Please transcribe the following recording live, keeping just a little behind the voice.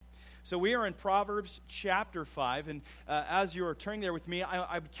So we are in Proverbs chapter 5, and as you're turning there with me,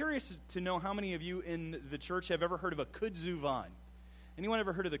 I'm curious to know how many of you in the church have ever heard of a kudzu vine. Anyone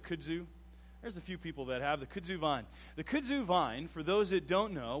ever heard of the kudzu? There's a few people that have the kudzu vine. The kudzu vine, for those that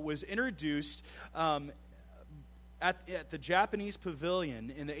don't know, was introduced at the Japanese Pavilion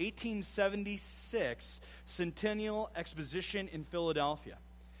in the 1876 Centennial Exposition in Philadelphia.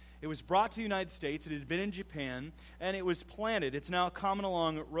 It was brought to the United States. It had been in Japan, and it was planted. It's now common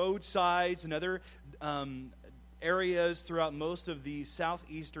along roadsides and other areas throughout most of the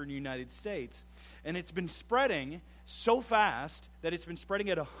southeastern United States. And it's been spreading so fast that it's been spreading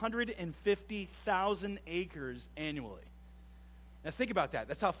at 150,000 acres annually. Now think about that.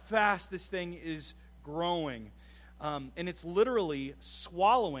 That's how fast this thing is growing. And it's literally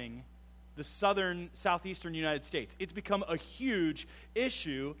swallowing the southeastern United States. It's become a huge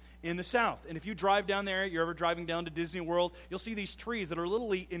issue in the South. And if you drive down there, you're ever driving down to Disney World, you'll see these trees that are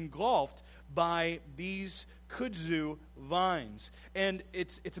literally engulfed by these kudzu vines. And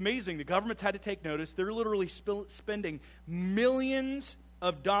it's amazing. The government's had to take notice. They're literally spending millions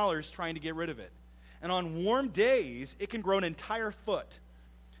of dollars trying to get rid of it. And on warm days, it can grow an entire foot.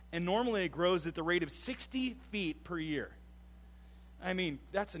 And normally it grows at the rate of 60 feet per year. I mean,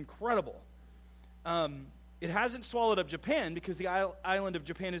 that's incredible. It hasn't swallowed up Japan because the island of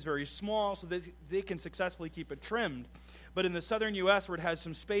Japan is very small, so they can successfully keep it trimmed. But in the southern U.S., where it has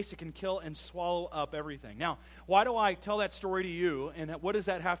some space, it can kill and swallow up everything. Now, why do I tell that story to you, and what does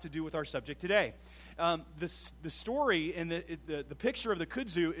that have to do with our subject today? The story and the picture of the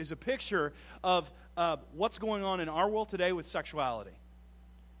kudzu is a picture of what's going on in our world today with sexuality,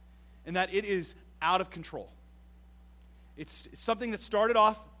 and that it is out of control. It's something that started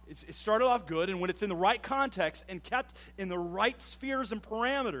off good, and when it's in the right context and kept in the right spheres and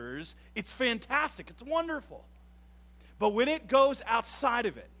parameters, it's fantastic. It's wonderful. But when it goes outside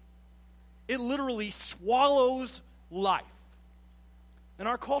of it, it literally swallows life. And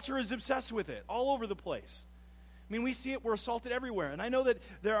our culture is obsessed with it all over the place. I mean, we see it, we're assaulted everywhere. And I know that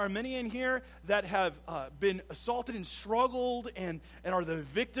there are many in here that have been assaulted and struggled and are the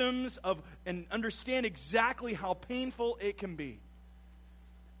victims of, and understand exactly how painful it can be.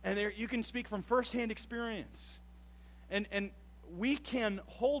 And there, you can speak from firsthand experience. And we can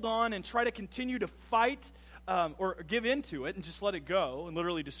hold on and try to continue to fight or give into it and just let it go and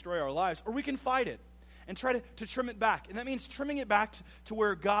literally destroy our lives. Or we can fight it and try to trim it back. And that means trimming it back to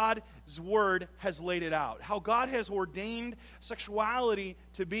where God's Word has laid it out, how God has ordained sexuality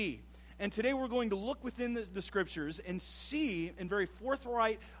to be. And today we're going to look within the Scriptures and see in very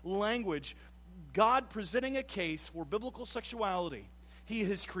forthright language God presenting a case for biblical sexuality. He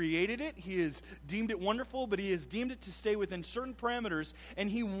has created it, He has deemed it wonderful, but He has deemed it to stay within certain parameters, and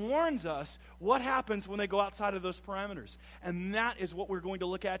He warns us what happens when they go outside of those parameters. And that is what we're going to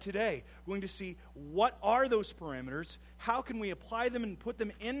look at today. We're going to see what are those parameters, how can we apply them and put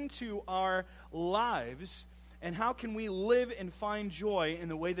them into our lives, and how can we live and find joy in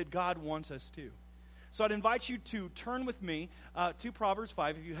the way that God wants us to. So I'd invite you to turn with me to Proverbs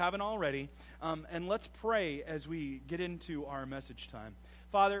 5 if you haven't already, and let's pray as we get into our message time.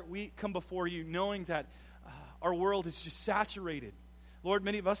 Father, we come before you knowing that our world is just saturated. Lord,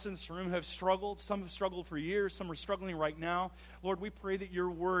 many of us in this room have struggled. Some have struggled for years. Some are struggling right now. Lord, we pray that your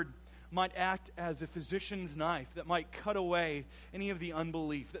word might act as a physician's knife that might cut away any of the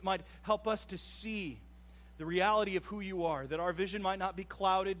unbelief, that might help us to see the reality of who you are, that our vision might not be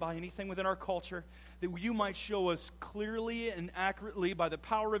clouded by anything within our culture, that you might show us clearly and accurately by the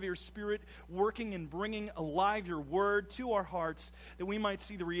power of your Spirit working and bringing alive your word to our hearts, that we might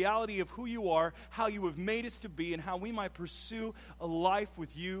see the reality of who you are, how you have made us to be, and how we might pursue a life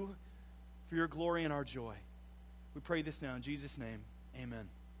with you for your glory and our joy. We pray this now in Jesus' name. Amen.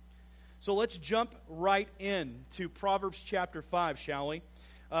 So let's jump right in to Proverbs chapter 5, shall we?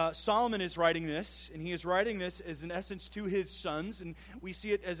 Solomon is writing this, and he is writing this as in essence to his sons, and we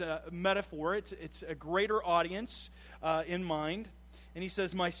see it as a metaphor. It's a greater audience in mind. And he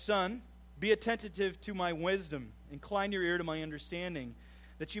says, "My son, be attentive to my wisdom, incline your ear to my understanding,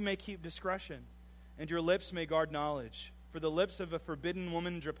 that you may keep discretion, and your lips may guard knowledge. For the lips of a forbidden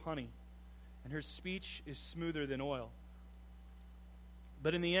woman drip honey, and her speech is smoother than oil.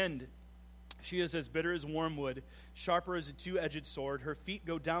 But in the end, she is as bitter as wormwood, sharper as a two-edged sword. Her feet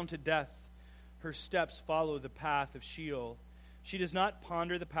go down to death. Her steps follow the path of Sheol. She does not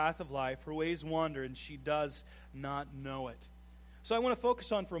ponder the path of life. Her ways wander, and she does not know it." So I want to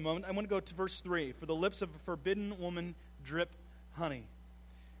focus on for a moment. I want to go to verse 3. For the lips of a forbidden woman drip honey.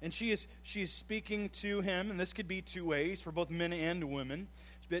 And she is speaking to him, and this could be two ways for both men and women.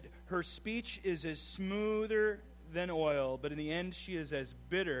 But her speech is as smoother than oil, but in the end she is as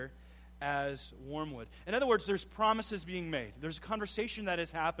bitter as wormwood. In other words, there's promises being made. There's a conversation that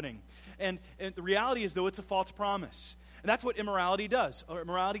is happening. And the reality is, though, it's a false promise. And that's what immorality does.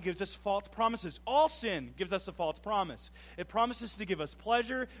 Immorality gives us false promises. All sin gives us a false promise. It promises to give us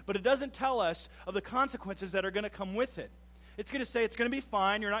pleasure, but it doesn't tell us of the consequences that are going to come with it. It's going to say it's going to be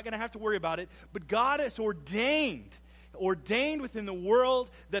fine, you're not going to have to worry about it, but God has ordained within the world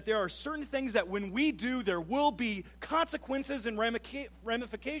that there are certain things that when we do, there will be consequences and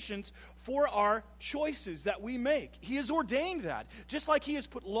ramifications for our choices that we make. He has ordained that. Just like He has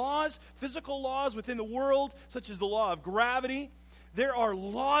put laws, physical laws within the world, such as the law of gravity, there are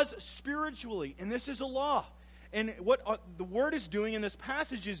laws spiritually, and this is a law. And what the Word is doing and this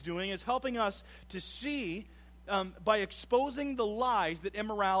passage is doing is helping us to see by exposing the lies that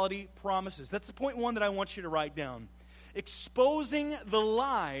immorality promises. That's the point one that I want you to write down. Exposing the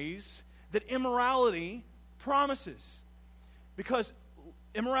lies that immorality promises. Because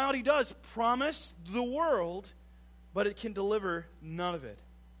immorality does promise the world, but it can deliver none of it.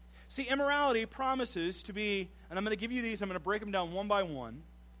 See, immorality promises to be, and I'm going to give you these, I'm going to break them down one by one.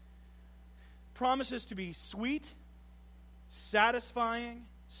 Promises to be sweet, satisfying,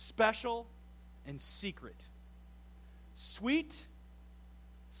 special, and secret. Sweet,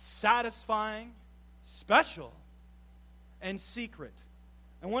 satisfying, special, and secret.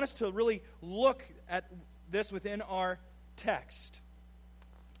 I want us to really look at this within our text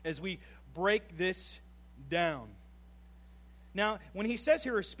as we break this down. Now, when he says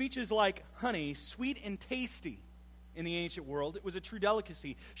here, speech is like honey, sweet and tasty in the ancient world, it was a true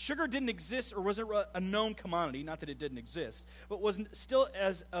delicacy. Sugar didn't exist or wasn't a known commodity, not that it didn't exist, but was still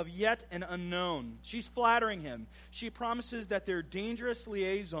as of yet an unknown. She's flattering him. She promises that their dangerous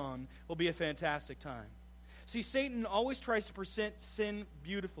liaison will be a fantastic time. See, Satan always tries to present sin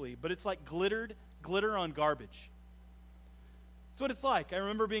beautifully, but it's like glitter on garbage. That's what it's like. I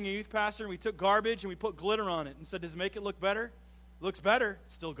remember being a youth pastor, and we took garbage and we put glitter on it and said, does it make it look better? It looks better.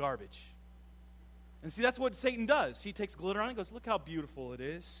 It's still garbage. And see, that's what Satan does. He takes glitter on it and goes, look how beautiful it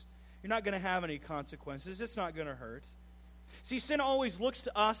is. You're not going to have any consequences. It's not going to hurt. See, sin always looks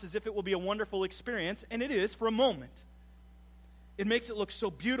to us as if it will be a wonderful experience, and it is for a moment. It makes it look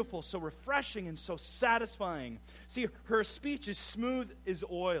so beautiful, so refreshing, and so satisfying. See, her speech is smooth as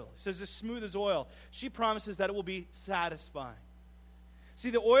oil. It says it's smooth as oil. She promises that it will be satisfying.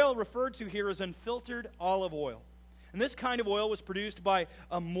 See, the oil referred to here is unfiltered olive oil. And this kind of oil was produced by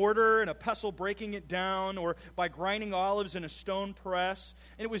a mortar and a pestle breaking it down, or by grinding olives in a stone press.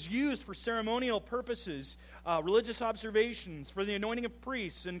 And it was used for ceremonial purposes, religious observations, for the anointing of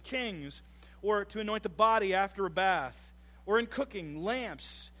priests and kings, or to anoint the body after a bath, or in cooking,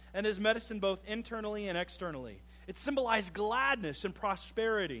 lamps, and as medicine both internally and externally. It symbolized gladness and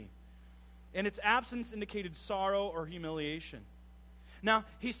prosperity, and its absence indicated sorrow or humiliation. Now,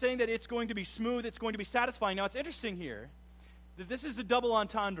 he's saying that it's going to be smooth, it's going to be satisfying. Now, it's interesting here that this is a double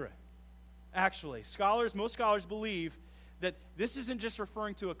entendre, actually. Most scholars believe that this isn't just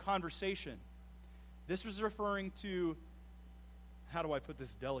referring to a conversation. This was referring to, how do I put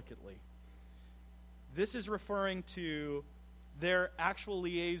this delicately? This is referring to their actual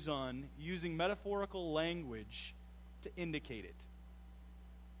liaison using metaphorical language to indicate it.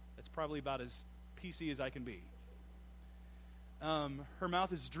 That's probably about as PC as I can be. Her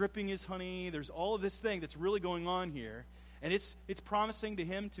mouth is dripping as honey. There's all of this thing that's really going on here. And it's promising to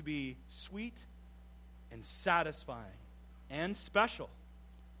him to be sweet and satisfying and special.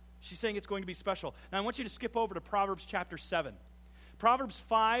 She's saying it's going to be special. Now I want you to skip over to Proverbs chapter 7. Proverbs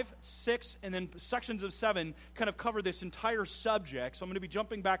 5, 6, and then sections of 7 kind of cover this entire subject. So I'm going to be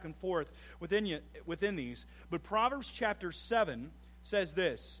jumping back and forth within these. But Proverbs chapter 7 says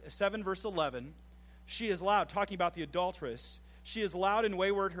this, 7 verse 11, she is loud, talking about the adulteress. She is loud and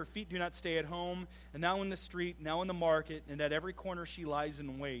wayward, her feet do not stay at home, and now in the street, now in the market, and at every corner she lies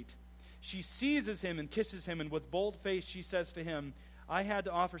in wait. She seizes him and kisses him, and with bold face she says to him, I had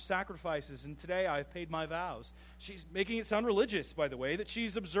to offer sacrifices, and today I have paid my vows. She's making it sound religious, by the way, that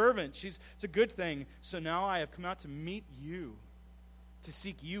she's observant. It's a good thing. So now I have come out to meet you, to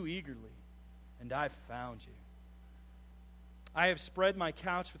seek you eagerly, and I've found you. I have spread my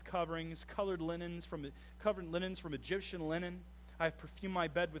couch with coverings, covered linens from Egyptian linen. I have perfumed my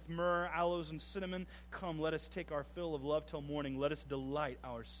bed with myrrh, aloes, and cinnamon. Come, let us take our fill of love till morning. Let us delight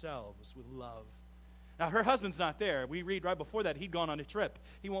ourselves with love. Now, her husband's not there. We read right before that he'd gone on a trip.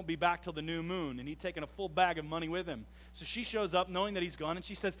 He won't be back till the new moon, and he'd taken a full bag of money with him. So she shows up knowing that he's gone, and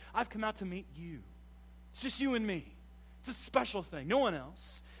she says, I've come out to meet you. It's just you and me. It's a special thing. No one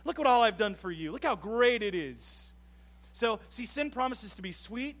else. Look what all I've done for you. Look how great it is. So, see, sin promises to be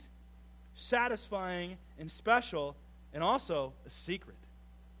sweet, satisfying, and special, and also a secret.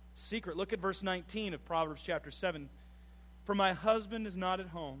 Secret. Look at verse 19 of Proverbs chapter 7. For my husband is not at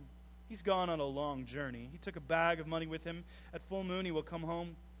home. He's gone on a long journey. He took a bag of money with him. At full moon he will come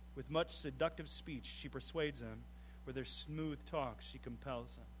home. With much seductive speech she persuades him. With her smooth talk she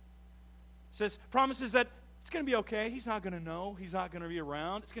compels him. Says, promises that it's going to be okay. He's not going to know. He's not going to be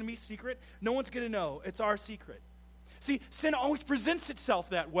around. It's going to be secret. No one's going to know. It's our secret. See, sin always presents itself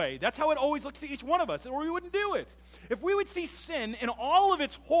that way. That's how it always looks to each one of us, or we wouldn't do it. If we would see sin in all of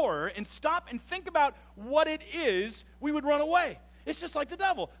its horror and stop and think about what it is, we would run away. It's just like the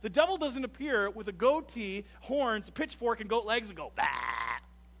devil. The devil doesn't appear with a goatee, horns, a pitchfork, and goat legs and go, bah!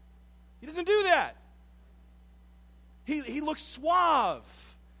 He doesn't do that. He looks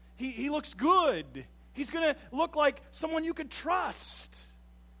suave. He looks good. He's going to look like someone you could trust.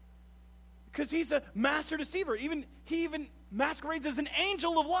 Because he's a master deceiver. He even masquerades as an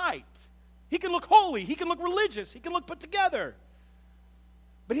angel of light. He can look holy. He can look religious. He can look put together.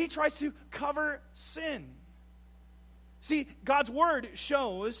 But he tries to cover sin. See, God's word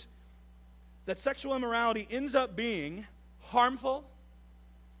shows that sexual immorality ends up being harmful,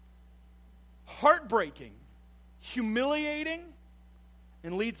 heartbreaking, humiliating,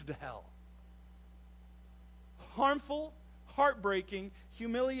 and leads to hell. Harmful, heartbreaking,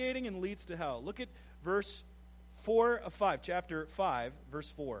 humiliating, and leads to hell. Look at verse 4 of 5, chapter 5,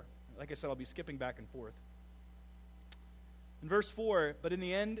 verse 4. Like I said, I'll be skipping back and forth. In verse 4, but in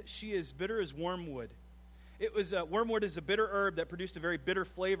the end, she is bitter as wormwood. Wormwood is a bitter herb that produced a very bitter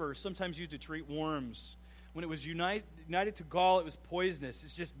flavor, sometimes used to treat worms. When it was united to gall, it was poisonous.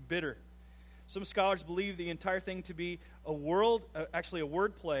 It's just bitter. Some scholars believe the entire thing to be a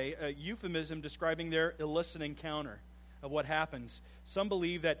wordplay, a euphemism describing their illicit encounter of what happens. Some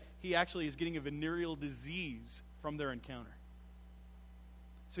believe that he actually is getting a venereal disease from their encounter.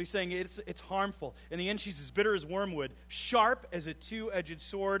 So he's saying it's harmful. In the end, she's as bitter as wormwood, sharp as a two-edged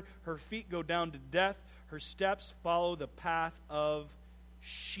sword. Her feet go down to death. Her steps follow the path of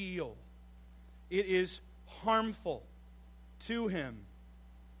Sheol. It is harmful to him.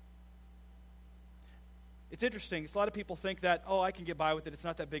 It's interesting. A lot of people think that, I can get by with it. It's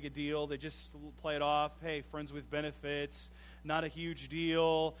not that big a deal. They just play it off. Hey, friends with benefits, not a huge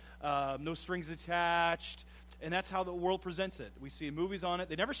deal, no strings attached. And that's how the world presents it. We see movies on it.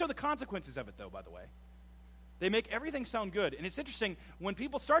 They never show the consequences of it, though, by the way. They make everything sound good. And it's interesting, when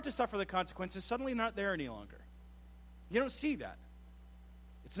people start to suffer the consequences, suddenly not there any longer. You don't see that.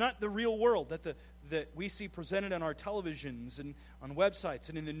 It's not the real world that we see presented on our televisions and on websites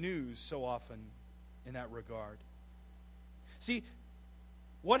and in the news so often in that regard. See,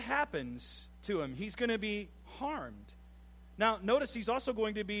 what happens to him? He's going to be harmed. Now, notice he's also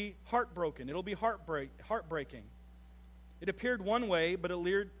going to be heartbroken. It'll be heartbreaking. It appeared one way, but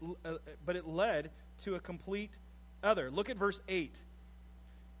it led to a complete other. Look at verse 8.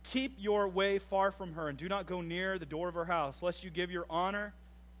 Keep your way far from her, and do not go near the door of her house, lest you give your honor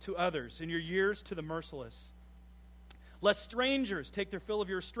to others and your years to the merciless. Lest strangers take their fill of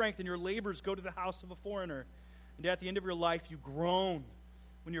your strength, and your labors go to the house of a foreigner. And at the end of your life you groan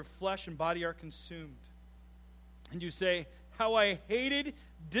when your flesh and body are consumed. And you say, how I hated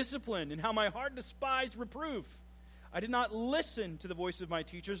discipline, and how my heart despised reproof. I did not listen to the voice of my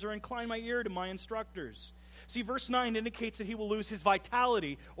teachers or incline my ear to my instructors. See, verse 9 indicates that he will lose his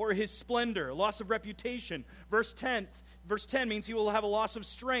vitality or his splendor, a loss of reputation. Verse 10 means he will have a loss of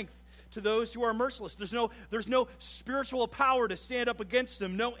strength to those who are merciless. There's no spiritual power to stand up against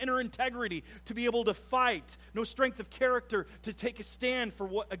them, no inner integrity to be able to fight, no strength of character to take a stand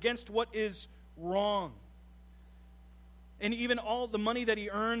against what is wrong. And even all the money that he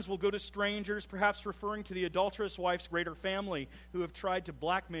earns will go to strangers, perhaps referring to the adulterous wife's greater family who have tried to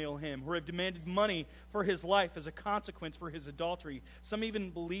blackmail him, who have demanded money for his life as a consequence for his adultery. Some even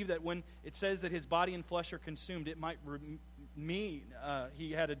believe that when it says that his body and flesh are consumed, it might mean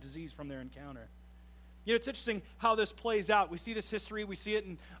he had a disease from their encounter. You know, it's interesting how this plays out. We see this history. We see it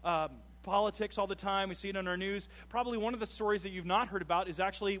in politics all the time. We see it in our news. Probably one of the stories that you've not heard about is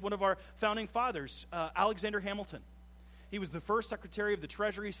actually one of our founding fathers, Alexander Hamilton. He was the first Secretary of the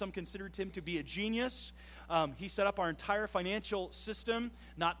Treasury. Some considered him to be a genius. He set up our entire financial system,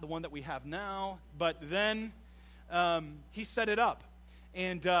 not the one that we have now, but then he set it up.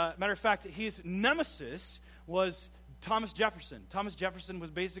 And matter of fact, his nemesis was Thomas Jefferson. Thomas Jefferson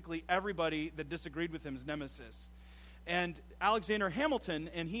was basically everybody that disagreed with him's nemesis. And Alexander Hamilton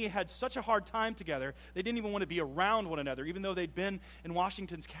and he had such a hard time together, they didn't even want to be around one another, even though they'd been in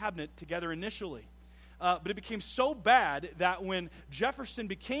Washington's cabinet together initially. But it became so bad that when Jefferson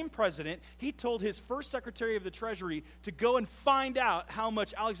became president, he told his first Secretary of the Treasury to go and find out how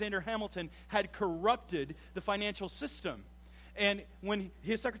much Alexander Hamilton had corrupted the financial system. And when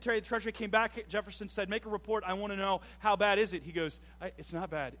his Secretary of the Treasury came back, Jefferson said, make a report. I want to know, how bad is it? He goes, it's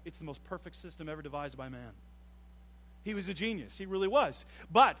not bad. It's the most perfect system ever devised by man. He was a genius. He really was.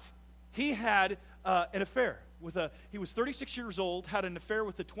 But he had an affair he was 36 years old, had an affair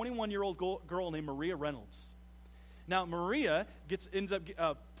with a 21-year-old girl named Maria Reynolds. Now, Maria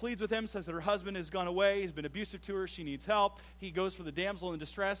pleads with him, says that her husband has gone away, he's been abusive to her, she needs help. He goes for the damsel in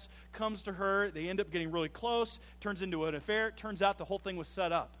distress, comes to her, they end up getting really close, turns into an affair. Turns out the whole thing was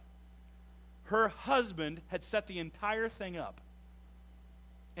set up. Her husband had set the entire thing up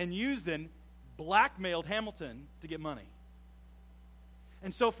and blackmailed Hamilton to get money.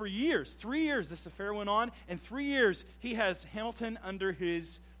 And so for 3 years, this affair went on, and 3 years he has Hamilton under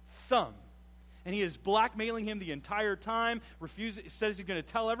his thumb. And he is blackmailing him the entire time, says he's going to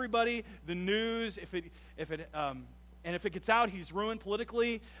tell everybody the news. If it gets out, he's ruined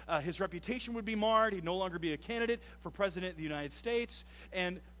politically. His reputation would be marred. He'd no longer be a candidate for president of the United States.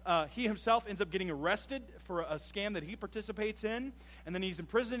 And he himself ends up getting arrested for a scam that he participates in. And then he's in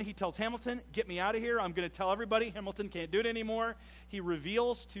prison. He tells Hamilton, get me out of here. I'm going to tell everybody. Hamilton can't do it anymore. He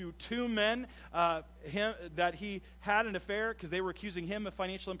reveals to two men that he had an affair because they were accusing him of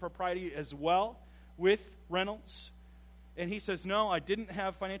financial impropriety as well with Reynolds. And he says, no, I didn't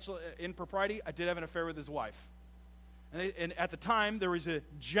have financial impropriety. I did have an affair with his wife. And at the time, there was a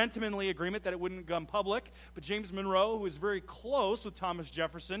gentlemanly agreement that it wouldn't become public. But James Monroe, who was very close with Thomas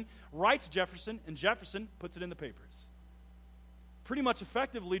Jefferson, writes Jefferson, and Jefferson puts it in the papers. Pretty much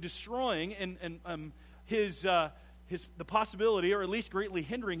effectively destroying the possibility, or at least greatly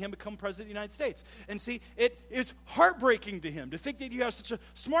hindering him become president of the United States. And see, it is heartbreaking to him to think that you have such a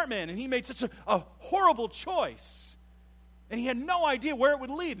smart man, and he made such a horrible choice. And he had no idea where it would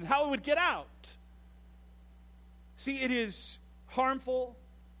lead and how it would get out. See, it is harmful,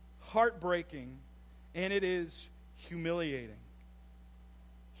 heartbreaking, and it is humiliating.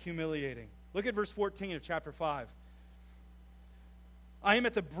 Humiliating. Look at verse 14 of chapter 5. I am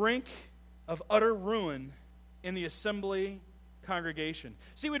at the brink of utter ruin in the assembly congregation.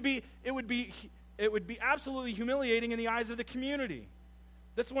 See, it would be absolutely humiliating in the eyes of the community.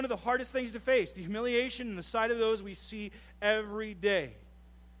 That's one of the hardest things to face, the humiliation in the sight of those we see every day.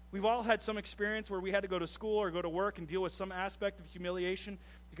 We've all had some experience where we had to go to school or go to work and deal with some aspect of humiliation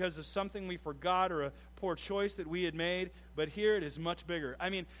because of something we forgot or a poor choice that we had made, but here it is much bigger. I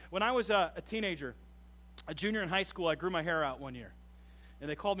mean, when I was a teenager, a junior in high school, I grew my hair out one year, and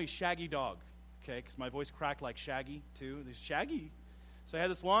they called me Shaggy Dog, okay, because my voice cracked like Shaggy, too. There's Shaggy. So I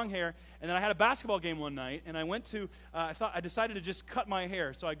had this long hair, and then I had a basketball game one night, and I went to, I decided to just cut my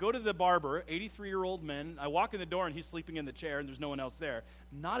hair. So I go to the barber, 83-year-old man. I walk in the door, and he's sleeping in the chair, and there's no one else there.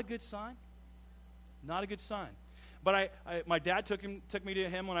 Not a good sign. Not a good sign. But my dad took me to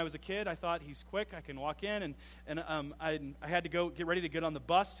him when I was a kid. I thought, he's quick. I can walk in, and I had to go get ready to get on the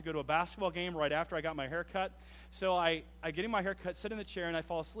bus to go to a basketball game right after I got my hair cut. So I get in my hair cut, sit in the chair, and I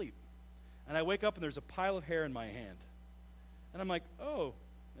fall asleep. And I wake up, and there's a pile of hair in my hand. And I'm like, oh.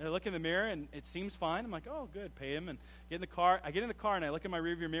 And I look in the mirror, and it seems fine. I'm like, oh, good, pay him. And get in the car. I get in the car, and I look in my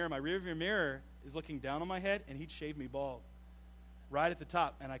rearview mirror. My rearview mirror is looking down on my head, and he'd shaved me bald right at the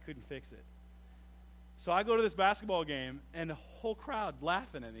top, and I couldn't fix it. So I go to this basketball game, and the whole crowd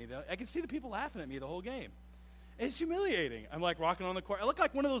laughing at me. I can see the people laughing at me the whole game. And it's humiliating. I'm like walking on the court. I look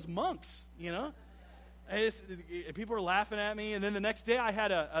like one of those monks, you know. People were laughing at me. And then the next day I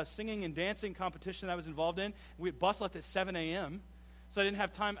had a singing and dancing competition I was involved in. Bus left at 7 a.m., so I didn't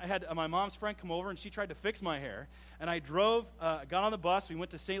have time. I had my mom's friend come over, and she tried to fix my hair. And I got on the bus. We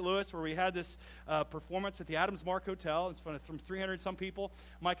went to St. Louis, where we had this performance at the Adams Mark Hotel. It's from 300-some people.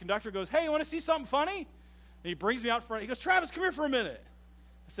 My conductor goes, hey, you want to see something funny? And he brings me out front. He goes, Travis, come here for a minute.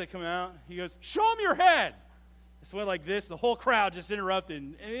 I said, come out. He goes, show him your head. It went like this. The whole crowd just interrupted,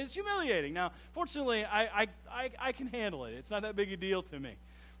 and it's humiliating. Now, fortunately, I can handle it. It's not that big a deal to me.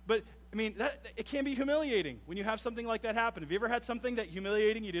 But, I mean, it can be humiliating when you have something like that happen. Have you ever had something that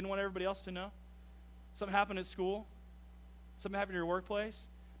humiliating you didn't want everybody else to know? Something happened at school? Something happened in your workplace?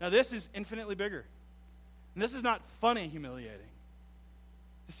 Now, this is infinitely bigger. And this is not funny humiliating.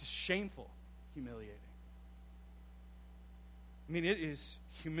 This is shameful humiliating. I mean, it is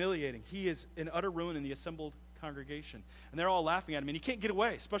humiliating. He is in utter ruin in the assembled congregation. And they're all laughing at him. And he can't get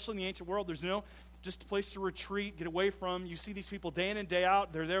away, especially in the ancient world. There's no just a place to retreat, get away from. You see these people day in and day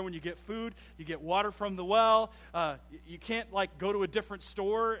out. They're there when you get food. You get water from the well. You can't, go to a different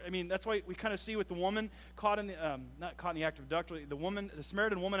store. I mean, that's why we kind of see with the woman caught in the, not caught in the act of adultery, the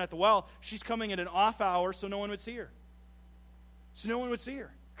Samaritan woman at the well, she's coming at an off hour so no one would see her. So no one would see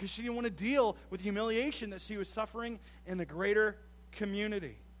her because she didn't want to deal with the humiliation that she was suffering in the greater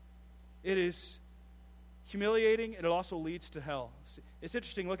community. It is humiliating, and it also leads to hell. It's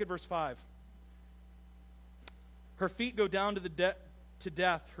interesting. Look at verse 5. Her feet go down to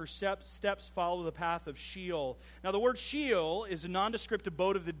death. Her steps follow the path of Sheol. Now, the word Sheol is a nondescript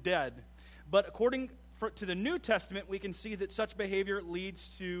abode of the dead. But according to the New Testament, we can see that such behavior leads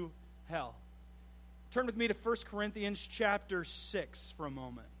to hell. Turn with me to 1 Corinthians chapter 6 for a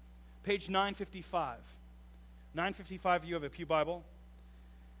moment. Page 955. 955, you have a Pew Bible.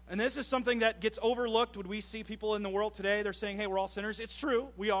 And this is something that gets overlooked when we see people in the world today. They're saying, hey, we're all sinners. It's true.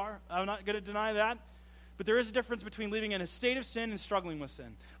 We are. I'm not going to deny that. But there is a difference between living in a state of sin and struggling with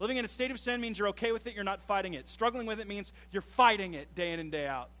sin. Living in a state of sin means you're okay with it. You're not fighting it. Struggling with it means you're fighting it day in and day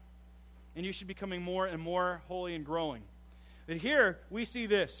out. And you should be becoming more and more holy and growing. But here we see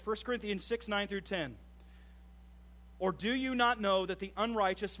this, 1 Corinthians 6, 9 through 10. Or do you not know that the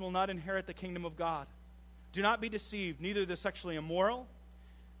unrighteous will not inherit the kingdom of God? Do not be deceived, neither the sexually immoral,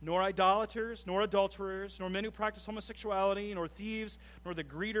 nor idolaters, nor adulterers, nor men who practice homosexuality, nor thieves, nor the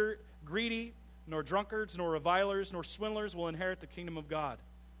greedy, nor drunkards, nor revilers, nor swindlers will inherit the kingdom of God.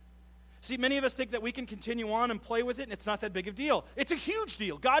 See, many of us think that we can continue on and play with it, and it's not that big of a deal. It's a huge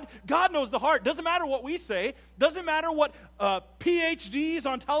deal. God knows the heart. Doesn't matter what we say. Doesn't matter what PhDs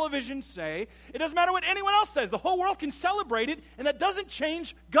on television say. It doesn't matter what anyone else says. The whole world can celebrate it, and that doesn't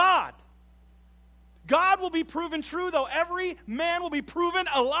change God. God will be proven true, though every man will be proven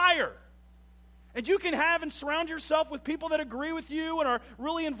a liar. And you can have and surround yourself with people that agree with you and are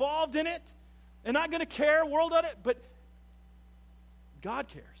really involved in it and not going to care world on it, but God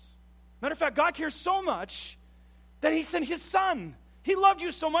cares. Matter of fact, God cares so much that He sent His Son. He loved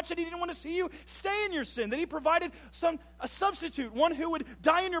you so much that He didn't want to see you stay in your sin, that He provided a substitute, one who would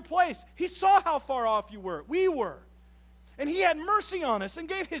die in your place. He saw how far off we were. And He had mercy on us and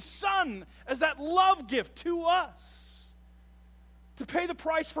gave His Son as that love gift to us to pay the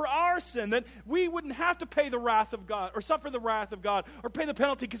price for our sin, that we wouldn't have to pay the wrath of God or suffer the wrath of God or pay the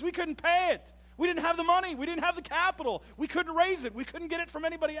penalty because we couldn't pay it. We didn't have the money. We didn't have the capital. We couldn't raise it. We couldn't get it from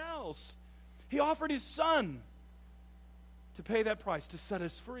anybody else. He offered His Son to pay that price, to set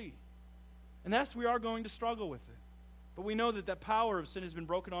us free. And that's we are going to struggle with it. But we know that that power of sin has been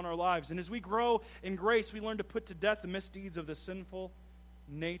broken on our lives. And as we grow in grace, we learn to put to death the misdeeds of the sinful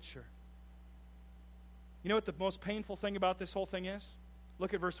nature. You know what the most painful thing about this whole thing is?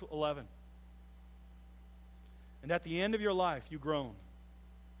 Look at verse 11. And at the end of your life, you groan.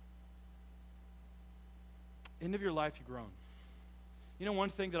 End of your life, you groan. You know, one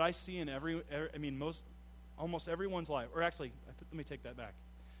thing that I see in almost everyone's life, or actually, let me take that back.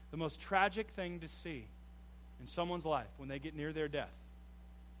 The most tragic thing to see in someone's life when they get near their death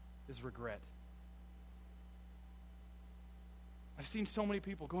is regret. I've seen so many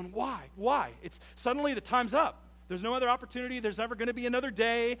people going, why? Why? It's suddenly the time's up. There's no other opportunity. There's never going to be another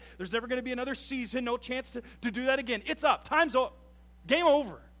day. There's never going to be another season. No chance to do that again. It's up. Time's up. Game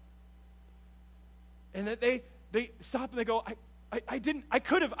over. And that they stop and they go, I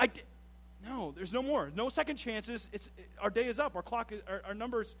could have. No, there's no more. No second chances. Our day is up. Our clock, our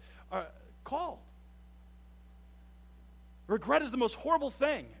numbers are called. Regret is the most horrible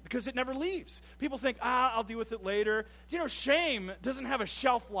thing because it never leaves. People think, I'll deal with it later. You know, shame doesn't have a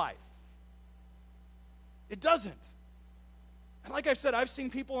shelf life. It doesn't. And like I've said, I've seen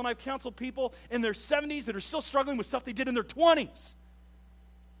people and I've counseled people in their 70s that are still struggling with stuff they did in their 20s.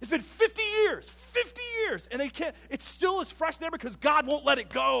 It's been 50 years, and they can't. It still is fresh there because God won't let it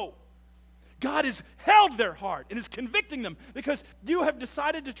go. God has held their heart and is convicting them because you have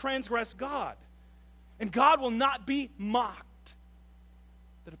decided to transgress God. And God will not be mocked.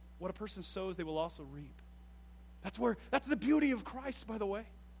 That what a person sows, they will also reap. That's the beauty of Christ, by the way.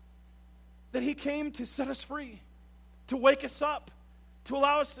 That He came to set us free, to wake us up, to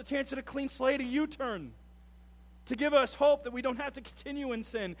allow us a chance at a clean slate, a U-turn, to give us hope that we don't have to continue in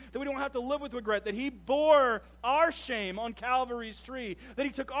sin, that we don't have to live with regret, that He bore our shame on Calvary's tree, that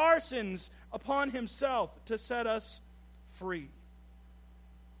He took our sins upon Himself to set us free.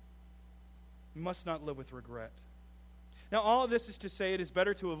 We must not live with regret. Now, all of this is to say it is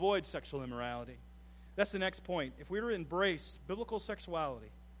better to avoid sexual immorality. That's the next point. If we were to embrace biblical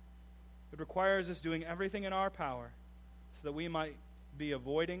sexuality, it requires us doing everything in our power so that we might be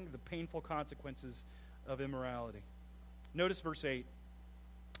avoiding the painful consequences of immorality. Notice verse 8.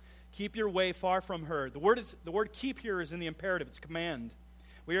 Keep your way far from her. The word keep here is in the imperative. It's a command.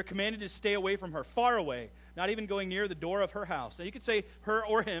 We are commanded to stay away from her, far away, not even going near the door of her house. Now you could say her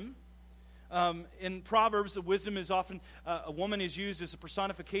or him. In Proverbs, the wisdom is often, a woman is used as a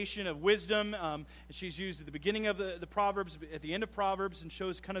personification of wisdom. She's used at the beginning of the Proverbs, at the end of Proverbs, and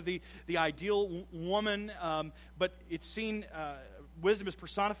shows kind of the ideal woman. But it's seen wisdom is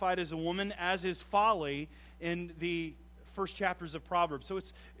personified as a woman, as is folly in the first chapters of Proverbs. So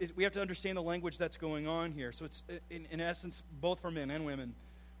we have to understand the language that's going on here. So it's, in essence, both for men and women.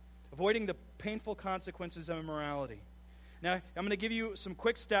 Avoiding the painful consequences of immorality. Now, I'm going to give you some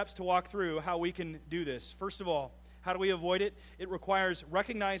quick steps to walk through how we can do this. First of all, how do we avoid it? It requires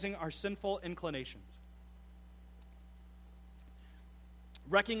recognizing our sinful inclinations.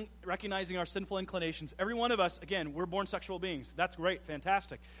 Recognizing our sinful inclinations. Every one of us, again, we're born sexual beings. That's great,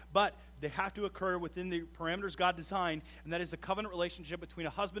 fantastic. But they have to occur within the parameters God designed, and that is a covenant relationship between a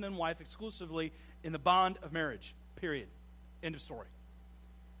husband and wife exclusively in the bond of marriage. Period. End of story.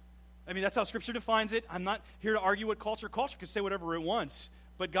 I mean, that's how Scripture defines it. I'm not here to argue with culture. Culture can say whatever it wants,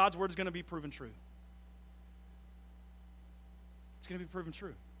 but God's word is going to be proven true. It's going to be proven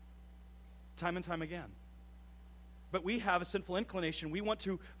true. Time and time again. But we have a sinful inclination. We want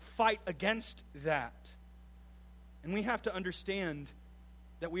to fight against that. And we have to understand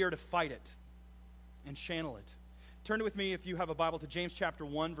that we are to fight it and channel it. Turn with me, if you have a Bible, to James chapter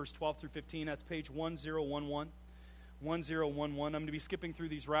 1, verse 12 through 15. That's page 1011. 1011. I'm going to be skipping through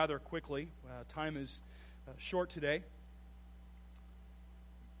these rather quickly. Time is short today.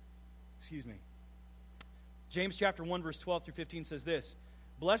 Excuse me. James chapter 1, verse 12 through 15 says this: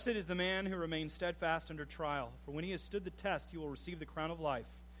 Blessed is the man who remains steadfast under trial, for when he has stood the test, he will receive the crown of life,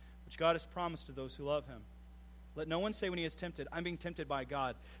 which God has promised to those who love him. Let no one say when he is tempted, I'm being tempted by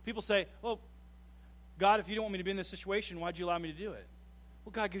God. People say, well, God, if you don't want me to be in this situation, why'd you allow me to do it?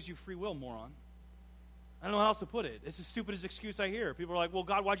 Well, God gives you free will, moron. I don't know how else to put it. It's the stupidest excuse I hear. People are like, well,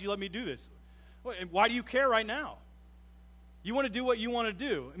 God, why'd you let me do this? Why do you care right now? You want to do what you want to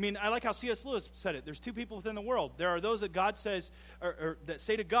do. I mean, I like how C.S. Lewis said it. There's two people within the world. There are those that God says, or that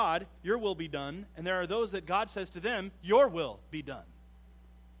say to God, your will be done, and there are those that God says to them, your will be done.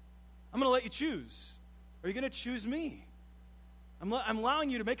 I'm going to let you choose. Are you going to choose me? I'm allowing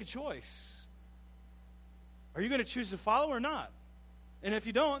you to make a choice. Are you going to choose to follow or not? And if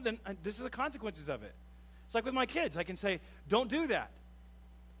you don't, then this is the consequences of it. It's like with my kids. I can say, don't do that.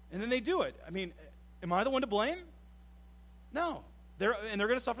 And then they do it. I mean, am I the one to blame? No. They're going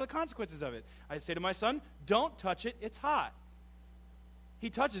to suffer the consequences of it. I say to my son, don't touch it. It's hot. He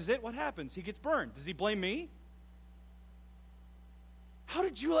touches it. What happens? He gets burned. Does he blame me? How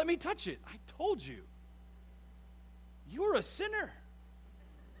did you let me touch it? I told you. You're a sinner.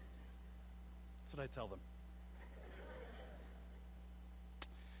 That's what I tell them.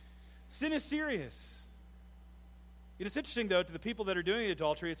 Sin is serious. It is interesting, though, to the people that are doing the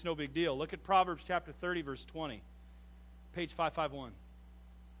adultery, it's no big deal. Look at Proverbs chapter 30, verse 20. Page 551.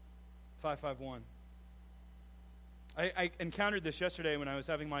 551. I encountered this yesterday when I was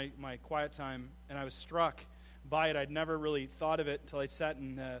having my quiet time, and I was struck by it. I'd never really thought of it until I sat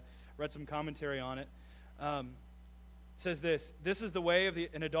and read some commentary on it. It says this: This is the way of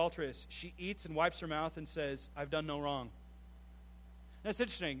an adulteress. She eats and wipes her mouth and says, I've done no wrong. And it's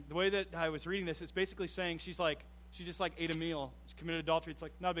interesting. The way that I was reading this, it's basically saying she just ate a meal. She committed adultery. It's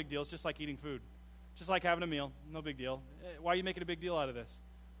like, not a big deal. It's just like eating food. Just like having a meal. No big deal. Why are you making a big deal out of this?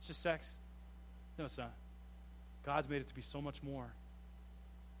 It's just sex. No, it's not. God's made it to be so much more.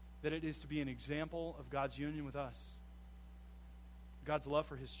 That it is to be an example of God's union with us. God's love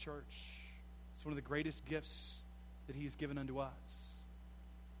for his church. It's one of the greatest gifts that he's given unto us.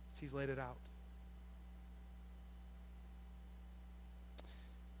 He's laid it out.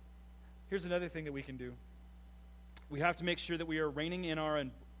 Here's another thing that we can do. We have to make sure that we are reining in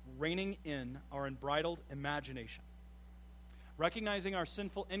our unbridled imagination. Recognizing our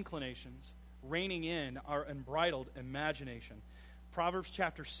sinful inclinations, reining in our unbridled imagination. Proverbs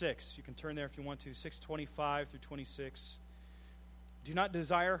chapter 6, you can turn there if you want to, 6:25 through 26. Do not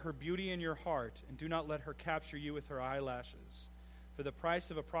desire her beauty in your heart, and do not let her capture you with her eyelashes. For the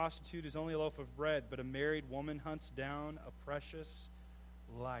price of a prostitute is only a loaf of bread, but a married woman hunts down a precious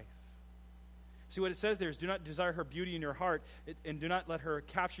life. See, what it says there is, do not desire her beauty in your heart, and do not let her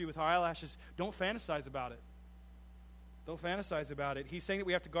capture you with her eyelashes. Don't fantasize about it. Don't fantasize about it. He's saying that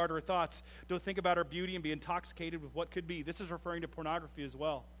we have to guard our thoughts. Don't think about our beauty and be intoxicated with what could be. This is referring to pornography as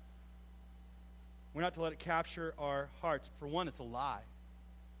well. We're not to let it capture our hearts. For one, it's a lie.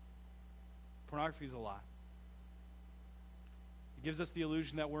 Pornography is a lie. It gives us the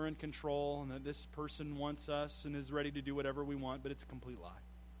illusion that we're in control and that this person wants us and is ready to do whatever we want, but it's a complete lie.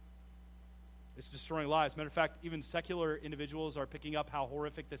 It's destroying lives. Matter of fact, even secular individuals are picking up how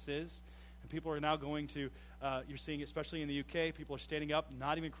horrific this is. And people are now going to, you're seeing, especially in the UK, people are standing up,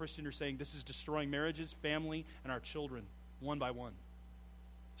 not even Christian, are saying this is destroying marriages, family, and our children, one by one.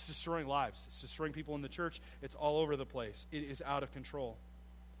 It's destroying lives. It's destroying people in the church. It's all over the place. It is out of control.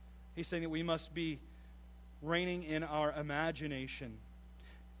 He's saying that we must be reigning in our imagination.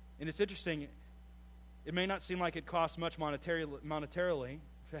 And it's interesting, it may not seem like it costs much monetarily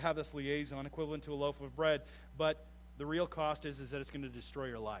to have this liaison equivalent to a loaf of bread, but the real cost is that it's going to destroy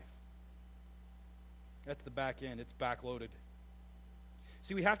your life. That's the back end. It's backloaded.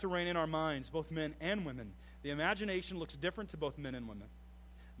 See, we have to rein in our minds, both men and women. The imagination looks different to both men and women.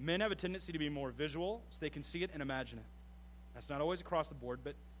 Men have a tendency to be more visual, so they can see it and imagine it. That's not always across the board,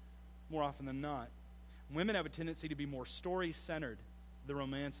 but more often than not. Women have a tendency to be more story-centered, the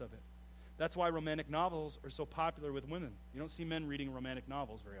romance of it. That's why romantic novels are so popular with women. You don't see men reading romantic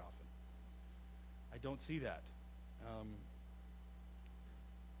novels very often. I don't see that. I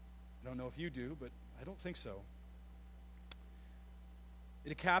don't know if you do, but I don't think so.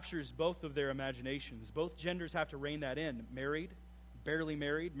 It captures both of their imaginations. Both genders have to rein that in. Married, barely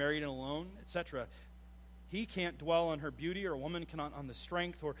married, married and alone, etc. He can't dwell on her beauty, or a woman cannot on the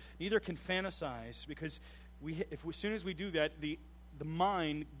strength, or neither can fantasize, because as soon as we do that, the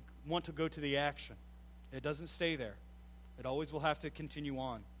mind want to go to the action. It doesn't stay there. It always will have to continue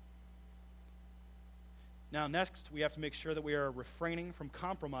on. Now, next, we have to make sure that we are refraining from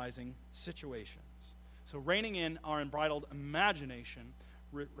compromising situations. So reining in our unbridled imagination,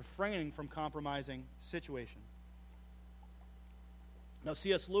 refraining from compromising situation. Now,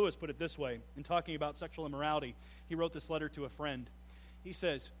 C.S. Lewis put it this way in talking about sexual immorality. He wrote this letter to a friend. He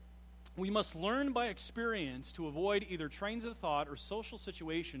says, "We must learn by experience to avoid either trains of thought or social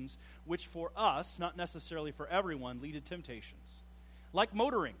situations which for us, not necessarily for everyone, lead to temptations. Like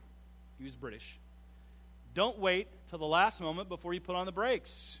motoring," he was British, "don't wait till the last moment before you put on the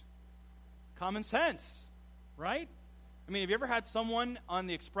brakes." Common sense, right? I mean, have you ever had someone on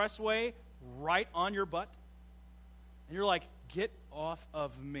the expressway right on your butt? And you're like, "Get off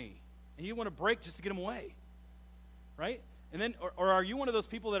of me." And you want to brake just to get them away, right? And then, or are you one of those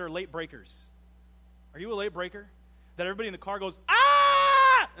people that are late breakers? Are you a late breaker? That everybody in the car goes,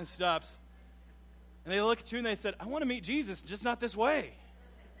 "Ah!" and stops. And they look at you and they said, "I want to meet Jesus, just not this way."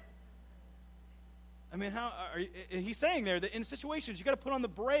 I mean, he's saying there that in situations, you got to put on the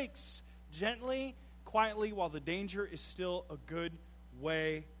brakes gently, quietly, while the danger is still a good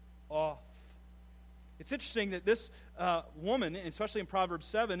way off. It's interesting that this woman, especially in Proverbs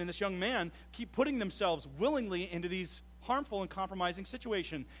 7, and this young man, keep putting themselves willingly into these harmful and compromising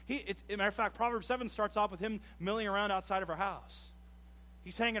situations. As a matter of fact, Proverbs 7 starts off with him milling around outside of her house.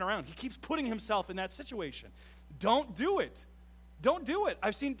 He's hanging around. He keeps putting himself in that situation. Don't do it. Don't do it.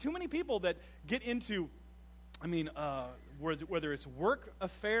 I've seen too many people that get into, whether it's work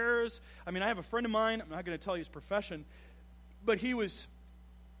affairs. I mean, I have a friend of mine, I'm not going to tell you his profession, but he was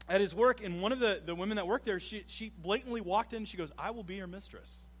at his work, and one of the women that worked there, she blatantly walked in, she goes, "I will be your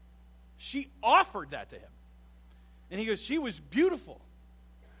mistress." She offered that to him. And he goes, "She was beautiful."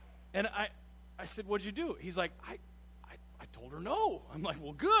 And I said, "What'd you do?" He's like, I told her no. I'm like,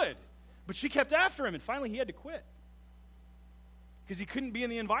 "Well, good." But she kept after him, and finally he had to quit. Because he couldn't be in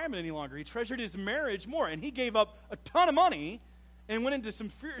the environment any longer. He treasured his marriage more, and he gave up a ton of money and went into some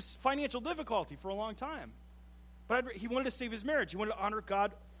fierce financial difficulty for a long time. But he wanted to save his marriage. He wanted to honor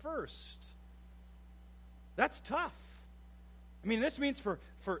God first. That's tough. I mean, this means for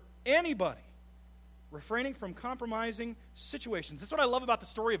anybody, refraining from compromising situations. That's what I love about the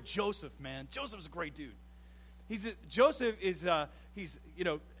story of Joseph, man. Joseph's a great dude. Joseph is, God,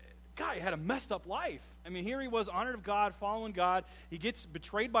 he had a messed up life. I mean, here he was, honored of God, following God. He gets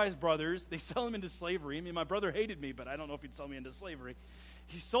betrayed by his brothers. They sell him into slavery. I mean, my brother hated me, but I don't know if he'd sell me into slavery.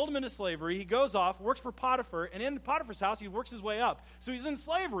 He sold him into slavery. He goes off, works for Potiphar, and in Potiphar's house, he works his way up. So he's in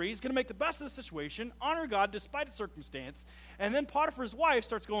slavery. He's going to make the best of the situation, honor God despite the circumstance. And then Potiphar's wife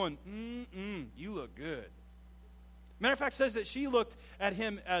starts going, "You look good." Matter of fact, says that she looked at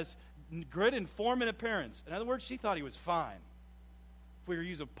him as good in form and appearance. In other words, she thought he was fine, if we were to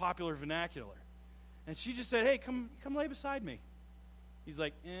use a popular vernacular. And she just said, "Hey, come lay beside me." He's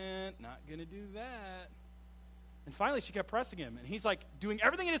like, "Not going to do that." And finally, she kept pressing him. And he's like doing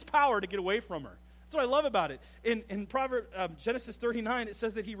everything in his power to get away from her. That's what I love about it. In Genesis 39, it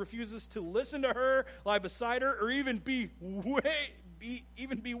says that he refuses to listen to her, lie beside her, or even be with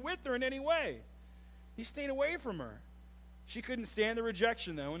her in any way. He stayed away from her. She couldn't stand the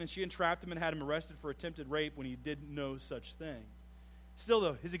rejection, though, and she entrapped him and had him arrested for attempted rape when he did no such thing. Still,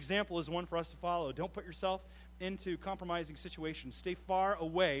 though, his example is one for us to follow. Don't put yourself into compromising situations. Stay far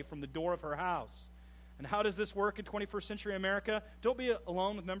away from the door of her house. And how does this work in 21st century America? Don't be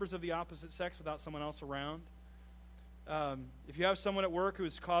alone with members of the opposite sex without someone else around. If you have someone at work who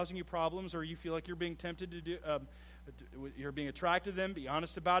is causing you problems, or you feel like you're being tempted to do, you're being attracted to them, be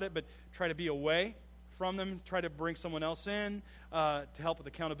honest about it, but try to be away from them, try to bring someone else in to help with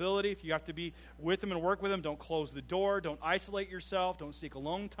accountability. If you have to be with them and work with them, don't close the door. Don't isolate yourself. Don't seek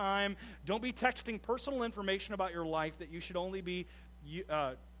alone time. Don't be texting personal information about your life that you should only be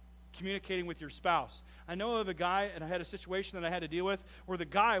communicating with your spouse. I know of a guy, and I had a situation that I had to deal with, where the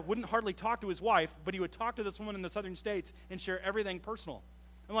guy wouldn't hardly talk to his wife, but he would talk to this woman in the southern states and share everything personal.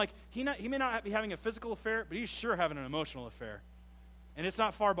 I'm like, he may not be having a physical affair, but he's sure having an emotional affair. And it's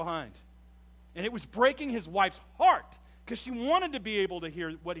not far behind. And it was breaking his wife's heart, because she wanted to be able to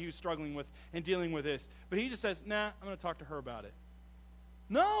hear what he was struggling with and dealing with this. But he just says, nah, I'm going to talk to her about it.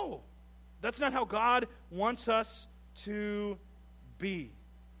 No! That's not how God wants us to be.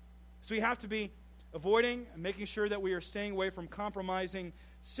 So we have to be avoiding and making sure that we are staying away from compromising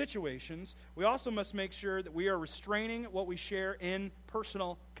situations. We also must make sure that we are restraining what we share in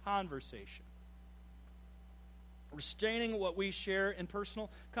personal conversation. Restraining what we share in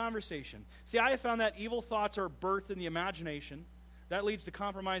personal conversation. See, I have found that evil thoughts are birthed in the imagination. That leads to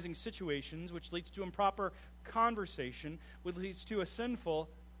compromising situations, which leads to improper conversation, which leads to a sinful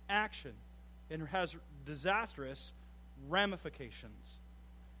action and has disastrous ramifications.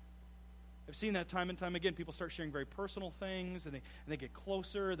 I've seen that time and time again. People start sharing very personal things, and they get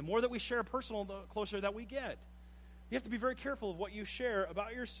closer. The more that we share personal, the closer that we get. You have to be very careful of what you share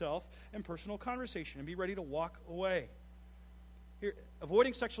about yourself in personal conversation and be ready to walk away. Here,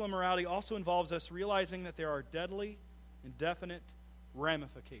 avoiding sexual immorality also involves us realizing that there are deadly, indefinite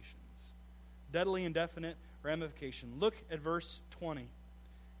ramifications. Deadly, indefinite ramification. Look at verse 20.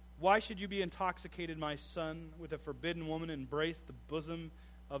 Why should you be intoxicated, my son, with a forbidden woman, and embrace the bosom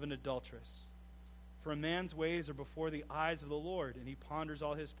of an adulteress? For a man's ways are before the eyes of the Lord, and he ponders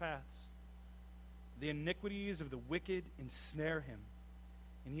all his paths. The iniquities of the wicked ensnare him,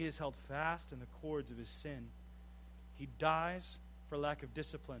 and he is held fast in the cords of his sin. He dies for lack of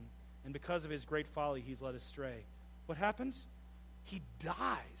discipline, and because of his great folly he's led astray. What happens? He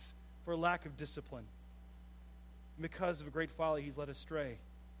dies for lack of discipline. And because of a great folly he's led astray.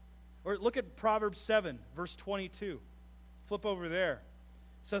 Or look at Proverbs 7, verse 22. Flip over there.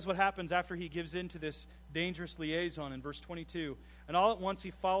 It says what happens after he gives in to this dangerous liaison in verse 22. And all at once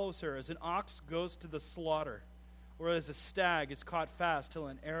he follows her, as an ox goes to the slaughter, or as a stag is caught fast till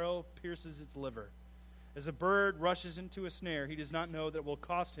an arrow pierces its liver. As a bird rushes into a snare, he does not know that it will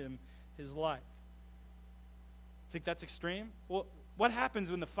cost him his life. Think that's extreme? Well, what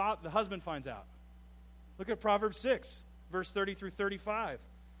happens when the husband finds out? Look at Proverbs 6, verse 30 through 35.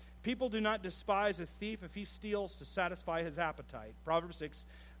 People do not despise a thief if he steals to satisfy his appetite. Proverbs 6,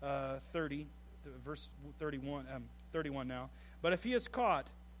 30, verse 31 now. But if he is caught,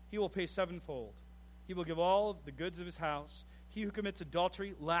 he will pay sevenfold. He will give all the goods of his house. He who commits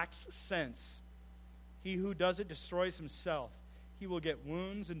adultery lacks sense. He who does it destroys himself. He will get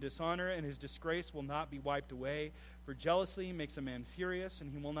wounds and dishonor, and his disgrace will not be wiped away. For jealousy makes a man furious,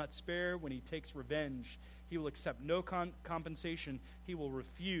 and he will not spare when he takes revenge. He will accept no compensation. He will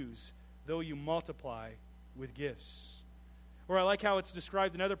refuse, though you multiply with gifts. Or I like how it's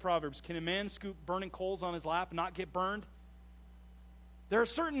described in other Proverbs. Can a man scoop burning coals on his lap and not get burned? There are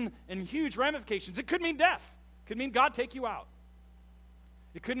certain and huge ramifications. It could mean death. It could mean God take you out.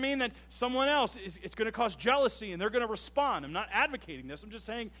 It could mean that someone else, it's going to cause jealousy and they're going to respond. I'm not advocating this. I'm just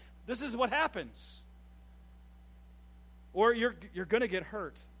saying this is what happens. Or you're going to get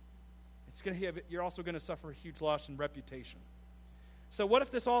hurt. You're also going to suffer a huge loss in reputation. So what if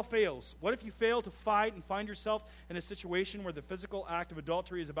this all fails? What if you fail to fight and find yourself in a situation where the physical act of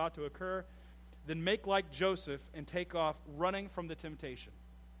adultery is about to occur? Then make like Joseph and take off running from the temptation.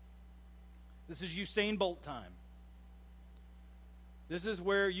 This is Usain Bolt time. This is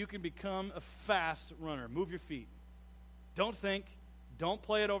where you can become a fast runner. Move your feet. Don't think. Don't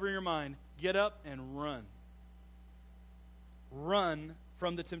play it over in your mind. Get up and run. Run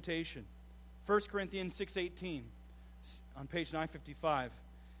from the temptation. 1 Corinthians 6:18 on page 955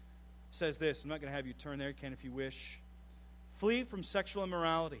 says this. I'm not going to have you turn there. You can if you wish. Flee from sexual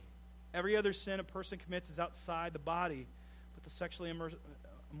immorality. Every other sin a person commits is outside the body, but the sexually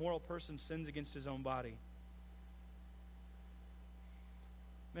immoral person sins against his own body.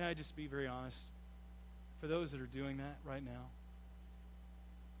 May I just be very honest? For those that are doing that right now,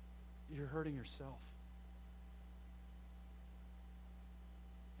 you're hurting yourself.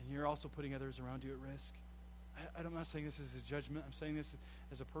 And you're also putting others around you at risk. I'm not saying this as a judgment. I'm saying this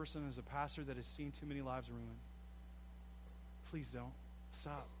as a person, as a pastor that has seen too many lives ruined. Please don't.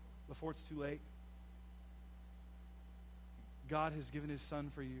 Stop before it's too late. God has given his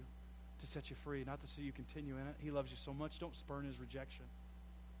son for you to set you free, not so you continue in it. He loves you so much. Don't spurn his rejection.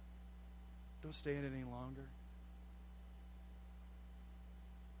 Don't stay in it any longer.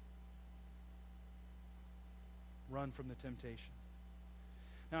 run from the temptation.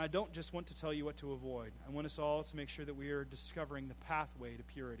 Now, I don't just want to tell you what to avoid. I want us all to make sure that we are discovering the pathway to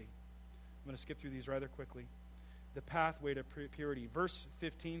purity. I'm going to skip through these rather quickly. The pathway to purity. Verse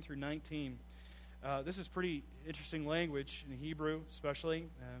 15 through 19. This is pretty interesting language in Hebrew, especially.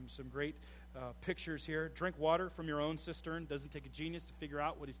 Some great pictures here. Drink water from your own cistern. Doesn't take a genius to figure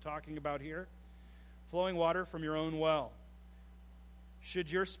out what he's talking about here. Flowing water from your own well.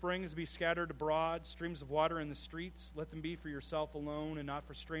 Should your springs be scattered abroad, streams of water in the streets, let them be for yourself alone and not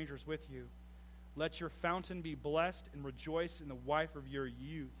for strangers with you. Let your fountain be blessed and rejoice in the wife of your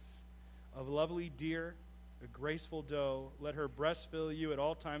youth. Of lovely deer, a graceful doe, let her breast fill you at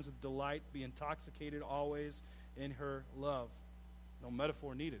all times with delight. Be intoxicated always in her love. No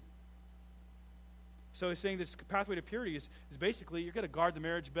metaphor needed. So he's saying this pathway to purity is basically you're going to guard the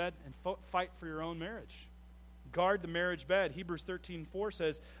marriage bed and fight for your own marriage. Guard the marriage bed. Hebrews 13:4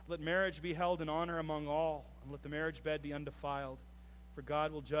 says, let marriage be held in honor among all, and let the marriage bed be undefiled, for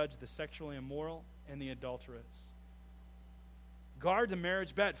God will judge the sexually immoral and the adulterous. Guard the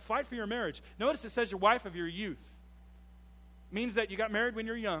marriage bed. Fight for your marriage. Notice it says your wife of your youth. It means that you got married when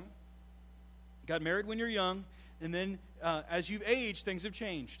you're young. Got married when you're young, and then as you've aged, things have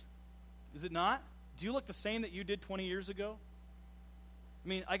changed. Is it not? Do you look the same that you did 20 years ago? I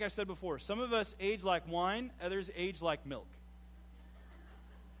mean, like I said before, some of us age like wine, others age like milk.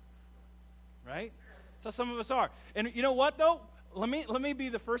 Right? That's how some of us are. And you know what, though? Let me be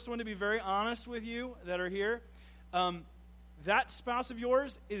the first one to be very honest with you that are here. That spouse of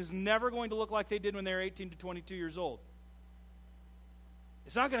yours is never going to look like they did when they were 18 to 22 years old.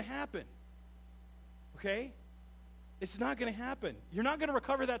 It's not going to happen. Okay? It's not going to happen. You're not going to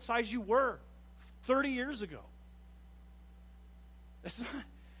recover that size you were 30 years ago.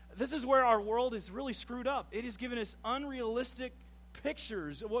 This is where our world is really screwed up. It has given us unrealistic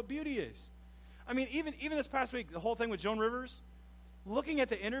pictures of what beauty is. I mean, even this past week, the whole thing with Joan Rivers, looking at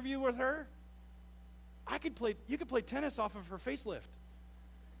the interview with her, you could play tennis off of her facelift.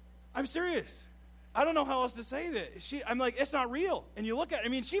 I'm serious. I don't know how else to say that. I'm like, it's not real. And you look at it, I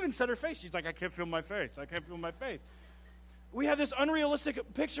mean, she even said her face. She's like, I can't feel my face. I can't feel my face. We have this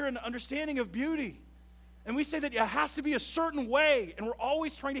unrealistic picture and understanding of beauty. And we say that it has to be a certain way, and we're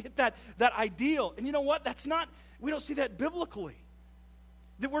always trying to hit that ideal. And you know what? We don't see that biblically.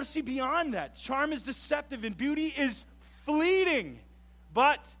 That we're to see beyond that. Charm is deceptive, and beauty is fleeting.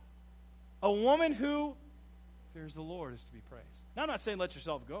 But a woman who fears the Lord is to be praised. Now, I'm not saying let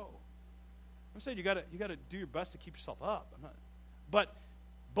yourself go. I'm saying you got to do your best to keep yourself up. But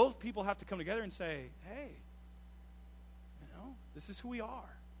both people have to come together and say, hey, this is who we are.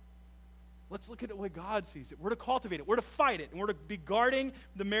 Let's look at it the way God sees it. We're to cultivate it. We're to fight it. And we're to be guarding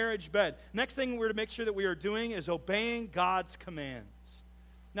the marriage bed. Next thing we're to make sure that we are doing is obeying God's commands.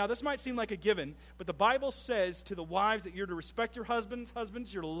 Now, this might seem like a given, but the Bible says to the wives that you're to respect your husbands.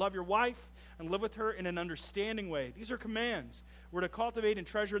 Husbands, you're to love your wife and live with her in an understanding way. These are commands. We're to cultivate and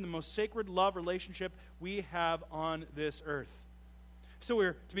treasure the most sacred love relationship we have on this earth. So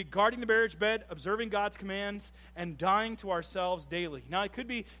we're to be guarding the marriage bed, observing God's commands, and dying to ourselves daily. Now, it could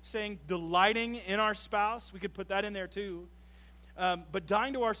be saying delighting in our spouse. We could put that in there too. But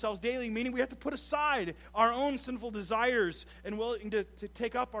dying to ourselves daily, meaning we have to put aside our own sinful desires and willing to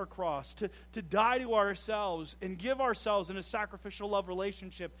take up our cross, to die to ourselves and give ourselves in a sacrificial love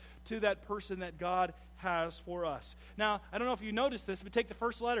relationship to that person that God has for us. Now, I don't know if you noticed this, but take the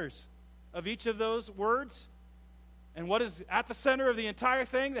first letters of each of those words. And what is at the center of the entire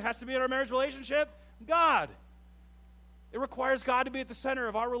thing that has to be in our marriage relationship? God. It requires God to be at the center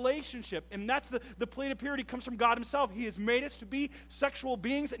of our relationship. And that's the plea to purity comes from God himself. He has made us to be sexual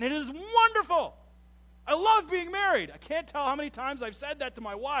beings, and it is wonderful. I love being married. I can't tell how many times I've said that to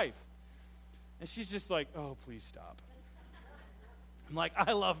my wife. And she's just like, oh, please stop. I'm like,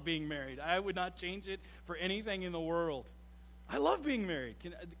 I love being married. I would not change it for anything in the world. I love being married.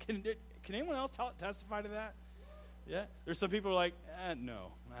 Can anyone else testify to that? Yeah? There's some people who are like,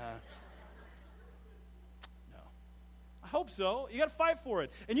 no. No. I hope so. You got to fight for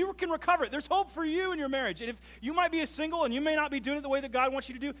it. And you can recover it. There's hope for you in your marriage. And if you might be a single and you may not be doing it the way that God wants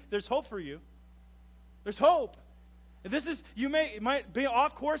you to do, there's hope for you. There's hope. If you might be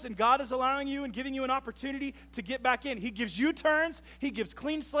off course and God is allowing you and giving you an opportunity to get back in. He gives you turns. He gives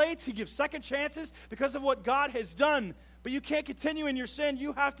clean slates. He gives second chances because of what God has done. But you can't continue in your sin.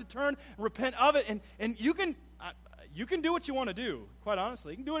 You have to turn, repent of it. And you can do what you want to do, quite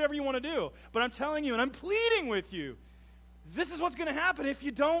honestly. You can do whatever you want to do. But I'm telling you, and I'm pleading with you, this is what's going to happen if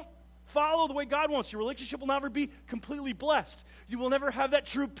you don't follow the way God wants. Your relationship will never be completely blessed. You will never have that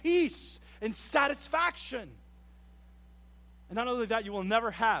true peace and satisfaction. And not only that, you will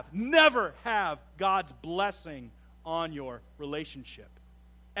never have God's blessing on your relationship.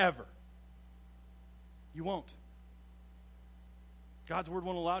 Ever. You won't. God's word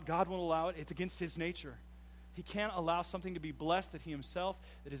won't allow it. God won't allow it. It's against his nature. He can't allow something to be blessed that he himself,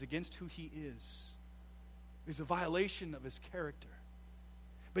 that is against who he is. It's a violation of his character.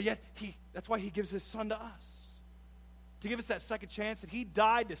 But yet, that's why he gives his son to us. To give us that second chance, that he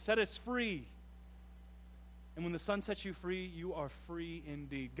died to set us free. And when the son sets you free, you are free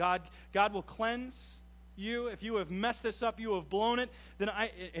indeed. God will cleanse you. If you have messed this up, you have blown it, then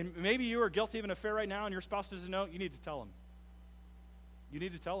and maybe you are guilty of an affair right now and your spouse doesn't know, you need to tell him. You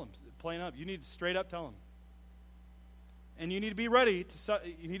need to tell him, plain up. You need to straight up tell him. And you need to be ready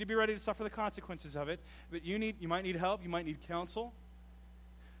to suffer the consequences of it. But you might need help, you might need counsel.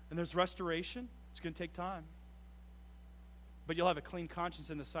 And there's restoration. It's going to take time. But you'll have a clean conscience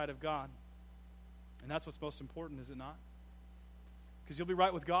in the sight of God. And that's what's most important, is it not? Because you'll be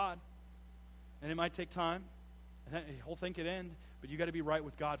right with God. And it might take time. And the whole thing could end. But you got to be right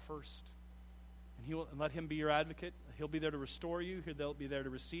with God first. And let him be your advocate. He'll be there to restore you. He'll be there to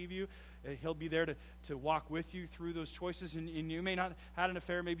receive you. He'll be there to walk with you through those choices. And you may not have had an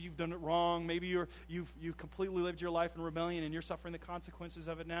affair. Maybe you've done it wrong. Maybe you've completely lived your life in rebellion and you're suffering the consequences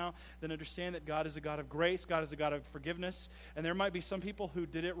of it now. Then understand that God is a God of grace. God is a God of forgiveness. And there might be some people who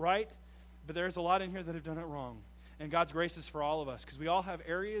did it right, but there's a lot in here that have done it wrong. And God's grace is for all of us, because we all have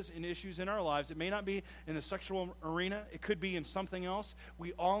areas and issues in our lives. It may not be in the sexual arena. It could be in something else.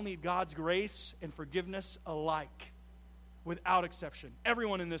 We all need God's grace and forgiveness alike, without exception.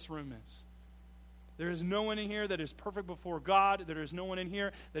 Everyone in this room is. There is no one in here that is perfect before God. There is no one in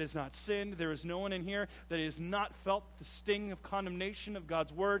here that has not sinned. There is no one in here that has not felt the sting of condemnation of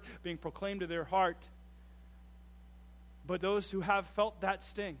God's word being proclaimed to their heart. But those who have felt that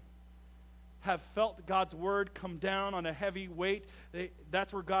sting, have felt God's word come down on a heavy weight,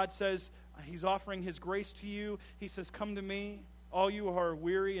 that's where God says he's offering his grace to you. He says, come to me, all you who are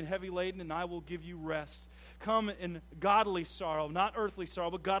weary and heavy laden, and I will give you rest. Come in godly sorrow, not earthly sorrow,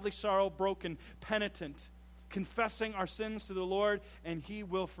 but godly sorrow, broken, penitent, confessing our sins to the Lord, and he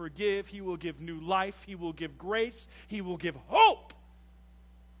will forgive. He will give new life. He will give grace. He will give hope.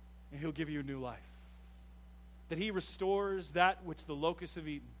 And he'll give you a new life. That he restores that which the locusts have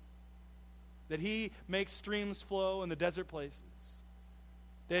eaten. That he makes streams flow in the desert places.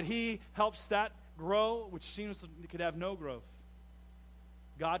 That he helps that grow, which seems it could have no growth.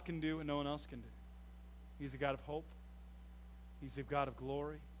 God can do what no one else can do. He's the God of hope. He's the God of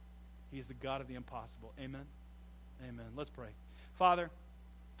glory. He is the God of the impossible. Amen? Amen. Let's pray. Father,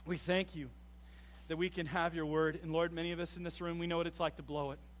 we thank you that we can have your word. And Lord, many of us in this room, we know what it's like to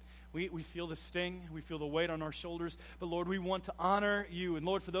blow it. We feel the sting. We feel the weight on our shoulders. But Lord, we want to honor you. And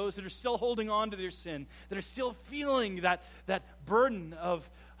Lord, for those that are still holding on to their sin, that are still feeling that burden of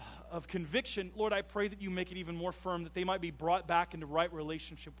conviction, Lord, I pray that you make it even more firm, that they might be brought back into right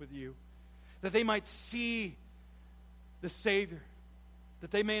relationship with you. That they might see the Savior.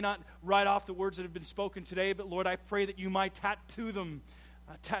 That they may not write off the words that have been spoken today, but Lord, I pray that you might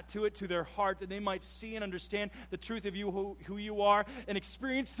tattoo it to their heart, that they might see and understand the truth of you, who you are, and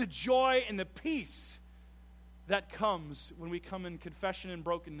experience the joy and the peace that comes when we come in confession and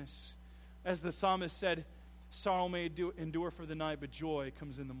brokenness. As the psalmist said, sorrow may endure for the night, but joy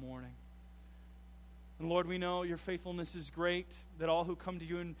comes in the morning. And Lord, we know your faithfulness is great, that all who come to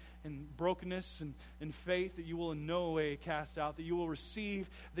you in brokenness and in faith, that you will in no way cast out, that you will receive,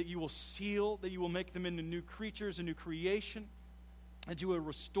 that you will seal, that you will make them into new creatures, a new creation, that you will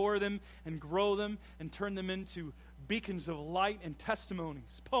restore them and grow them and turn them into beacons of light and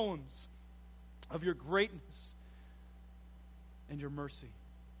testimonies, poems of your greatness and your mercy.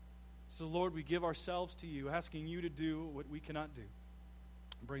 So Lord, we give ourselves to you, asking you to do what we cannot do.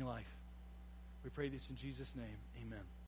 Bring life. We pray this in Jesus' name. Amen.